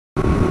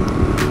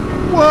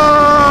Whoa!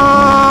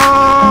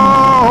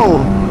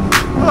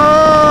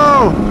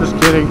 Oh! Just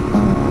kidding.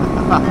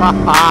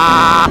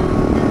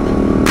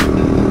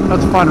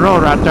 That's a fun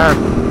road right there.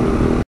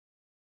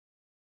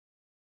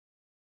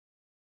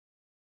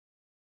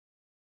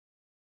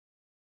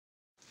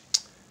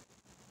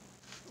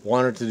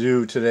 Wanted to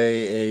do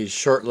today a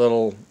short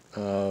little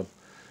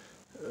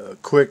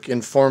quick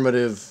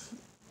informative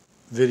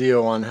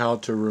video on how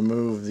to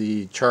remove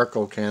the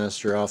charcoal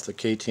canister off the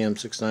KTM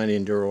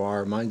 690 Enduro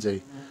R. Mine's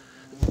a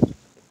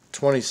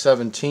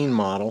 2017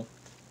 model,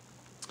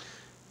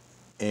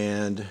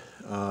 and if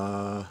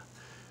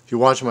you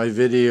watch my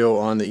video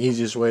on the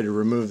easiest way to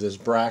remove this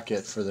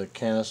bracket for the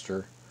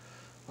canister,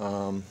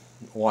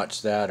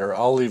 watch that, or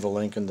I'll leave a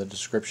link in the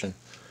description.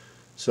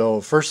 So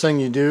first thing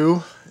you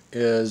do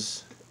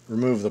is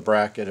remove the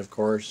bracket, of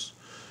course,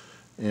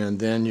 and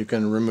then you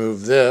can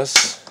remove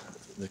this,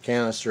 the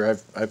canister.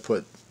 I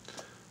put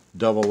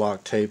double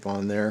lock tape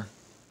on there.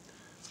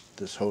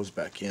 This hose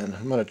back in.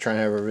 I'm going to try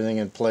and have everything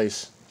in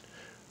place.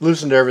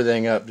 Loosened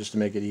everything up just to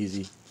make it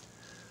easy.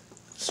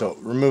 So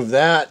remove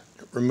that.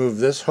 Remove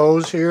this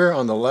hose here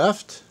on the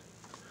left.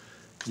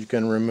 You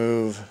can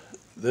remove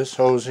this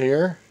hose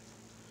here,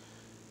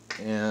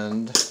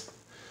 and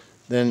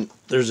then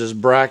there's this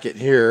bracket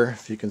here,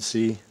 if you can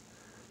see.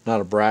 Not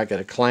a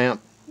bracket, a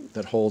clamp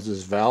that holds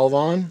this valve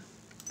on.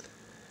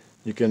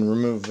 You can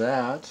remove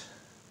that,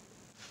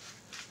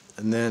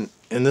 and then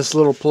in this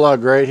little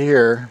plug right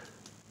here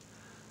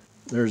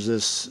there's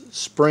this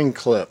spring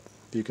clip.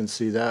 If you can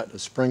see that, a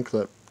spring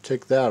clip.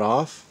 Take that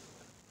off,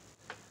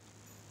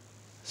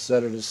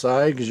 set it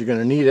aside because you're going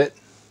to need it.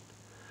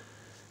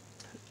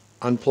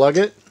 Unplug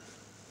it.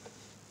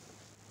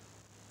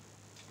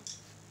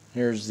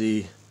 Here's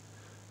the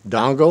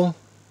dongle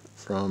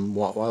from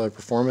Wattweiler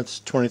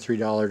Performance,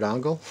 $23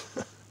 dongle.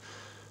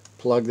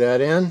 Plug that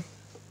in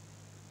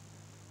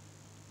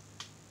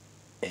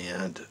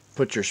and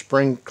put your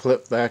spring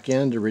clip back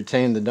in to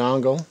retain the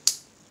dongle.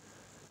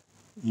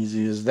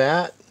 Easy as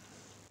that.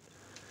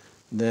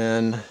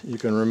 Then you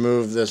can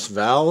remove this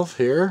valve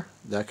here.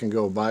 That can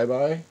go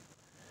bye-bye.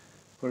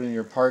 Put it in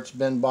your parts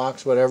bin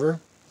box, whatever.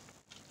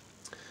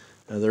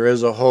 Now, there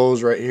is a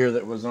hose right here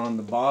that was on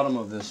the bottom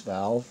of this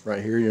valve.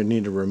 Right here, you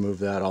need to remove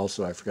that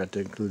also. I forgot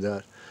to include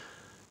that.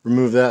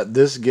 Remove that.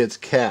 This gets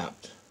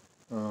capped.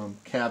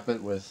 Cap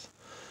it with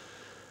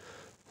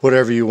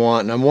whatever you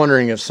want. And I'm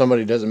wondering if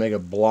somebody doesn't make a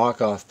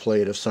block-off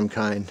plate of some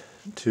kind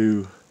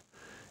to...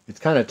 It's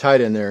kind of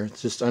tight in there.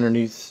 It's just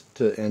underneath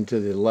and to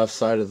the left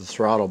side of the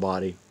throttle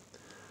body.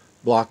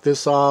 Block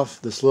this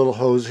off. This little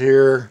hose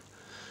here,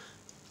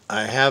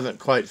 I haven't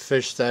quite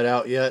fished that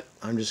out yet.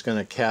 I'm just going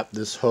to cap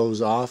this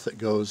hose off. It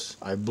goes,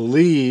 I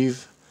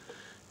believe,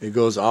 it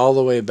goes all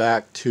the way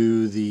back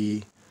to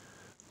the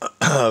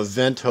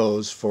vent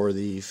hose for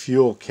the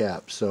fuel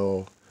cap.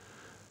 So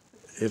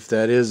if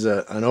that is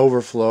an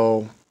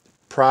overflow,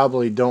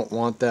 probably don't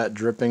want that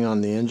dripping on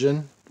the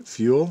engine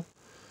fuel.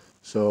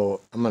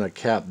 So I'm going to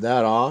cap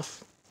that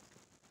off.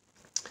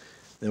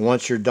 Then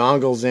once your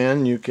dongle's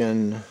in, you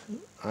can,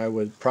 I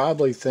would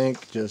probably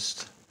think,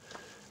 just,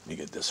 let me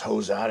get this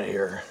hose out of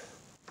here.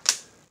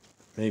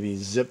 Maybe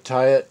zip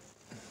tie it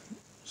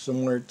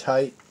somewhere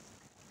tight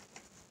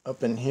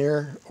up in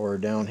here or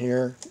down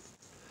here.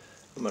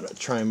 I'm going to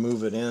try and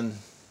move it in.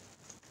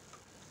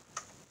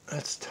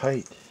 That's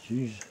tight.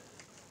 Jeez.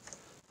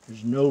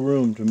 There's no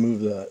room to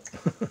move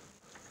that.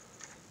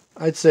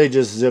 I'd say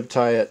just zip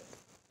tie it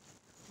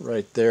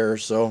right there.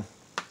 So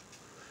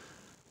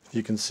if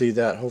you can see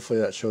that, hopefully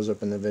that shows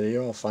up in the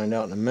video. I'll find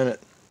out in a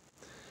minute.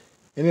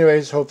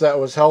 Anyways, hope that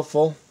was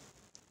helpful.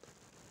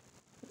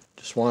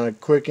 Just wanted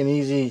quick and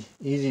easy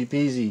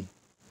peasy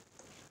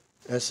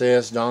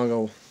SAS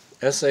dongle,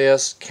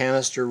 SAS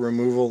canister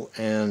removal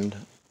and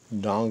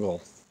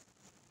dongle.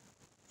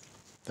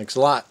 Thanks a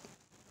lot.